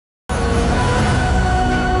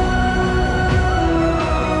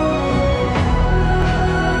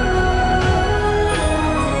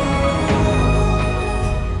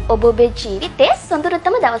ඔබ ඔබේ ජීවිතයේ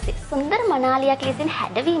සොඳුරුතම දවසේ සුන්දර මනාලියක් ලෙසින්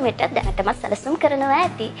හැඩවීමට දැනටම සැලසුම් කරනවා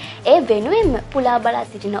ඇති. ඒ වෙනුවෙන්ම පුලා බලා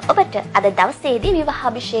සිටින ඔබට අද දවසේදී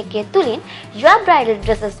විවාහාභිෂේකයේ තුලින් UR Bridal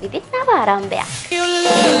dresses විදිහට නව ආරම්භයක්.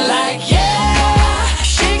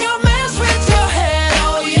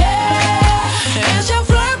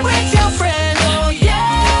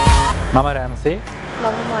 මම රැම්සේ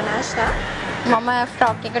මම මොනාෂා මම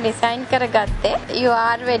ෆ්‍රොක් එක ඩිසයින් කරගත්තේ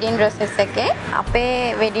UR wedding dresses එකේ අපේ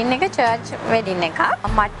wedding එක church wedding එකක්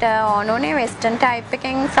මට ඕනුනේ western type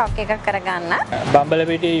එකෙන් ෆ්‍රොක් එකක් කරගන්න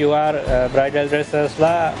බම්බලපිටිය UR bridal dresses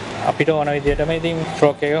ලා අපිට ඕන විදිහටම ඉතින්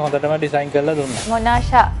ෆ්‍රොක් එක හොඳටම ඩිසයින් කරලා දුන්නා.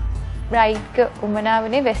 මොනාෂා බ්‍රයිඩ්ක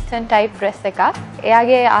උමනාවනේ වෙස්ටර්න් ටයිප් ඩ්‍රෙස් එකක්.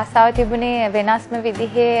 එයාගේ ආසාව තිබුණේ වෙනස්ම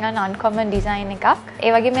විදිහේ අන්කමන් ඩිසයින් එකක්.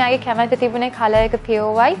 ඒ වගේම එයාගේ කැමැත්ත තිබුණේ කලර් එක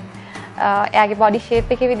pure white. එයාගේ බොඩි ෂේප්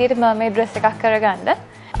එකේ විදිහට mermaid dress එකක් කරගන්න.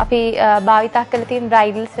 අපි භාවිතා කරලා තියෙන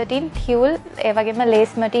bridal setting tulle ඒ වගේම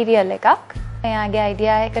lace material එකක්. එයාගේ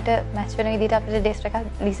idea එකට match වෙන විදිහට අපිට dress එකක්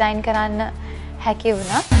ඩිසයින් කරන්න හැකි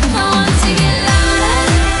වුණා.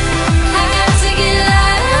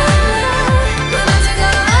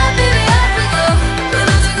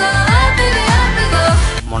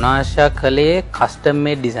 මොනාෂා කලේ කස්ටම්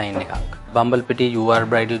මේඩ් ඩිසයින් එකක්. බම්බල්පිටිය UR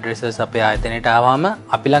Bridal dresses අපේ ආයතනයට ආවම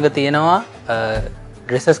අපි ළඟ තියෙනවා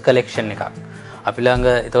dresses collection එකක්. අපි ළඟ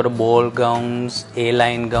ඒතකොට ball gowns,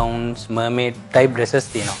 A-line gowns, mermaid type dresses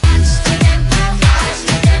තියෙනවා.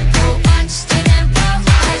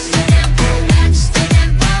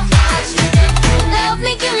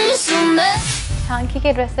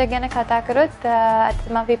 ශාංකිකේ dress එක ගැන කතා කරොත්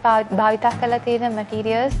අතම අපි භාවිතා කරලා තියෙන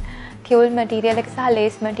materials tulle material එක සහ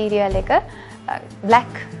lace material එක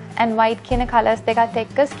black and white කියන colours දෙකත්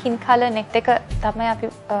එක්ක skin color net එක තමයි අපි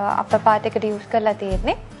අප පාට එකට use කරලා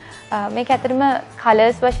තියෙන්නේ. මේක ඇත්තටම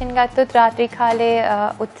colours වශයෙන් ගත්තොත් රාත්‍රී කාලේ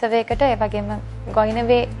උත්සවයකට ඒ වගේම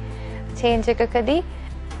ගොයිනවේ change එකකදී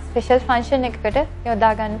special function එකකට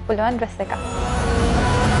යොදා ගන්න පුළුවන් dress එකක්.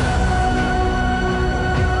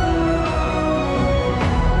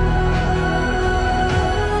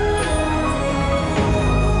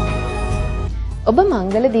 ඔබ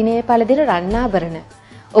මංගල දිනයේ පළදින රන්නාභරණ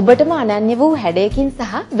ඔබටම අනන්‍ය වූ හැඩයකින්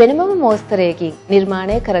සහ වෙනමම මෝස්තරයකින්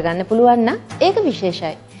නිර්මාණය කරගන්න පුළුවන් නම් ඒක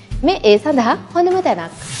විශේෂයි. මේ ඒ සඳහා හොඳම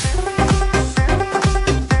තැනක්.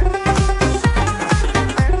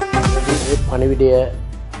 මේ පණිවිඩය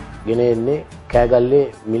ගෙන එන්නේ කෑගල්ලේ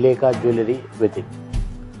මිලේකා ජුවෙලරි වෙතින්.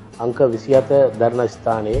 අංක 27 දරණ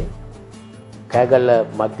ස්ථානයේ කෑගල්ල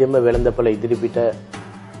මධ්‍යම වෙළඳපොළ ඉදිරිපිට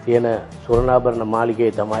තියෙන ස්වර්ණාභරණ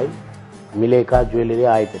මාලිගයේ තමයි මිලේකා ජුවෙලරි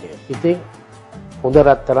ආයතනය. ඉතින් හොඳ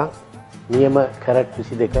රත්තරන් නියම කැරට්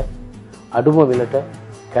 22 අඩුම මිලට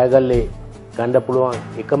කෑගල්ලේ ගන්න පුළුවන්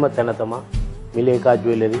එකම තැන තමයි මිලේකා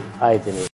ජුවෙලරි ආයතනය.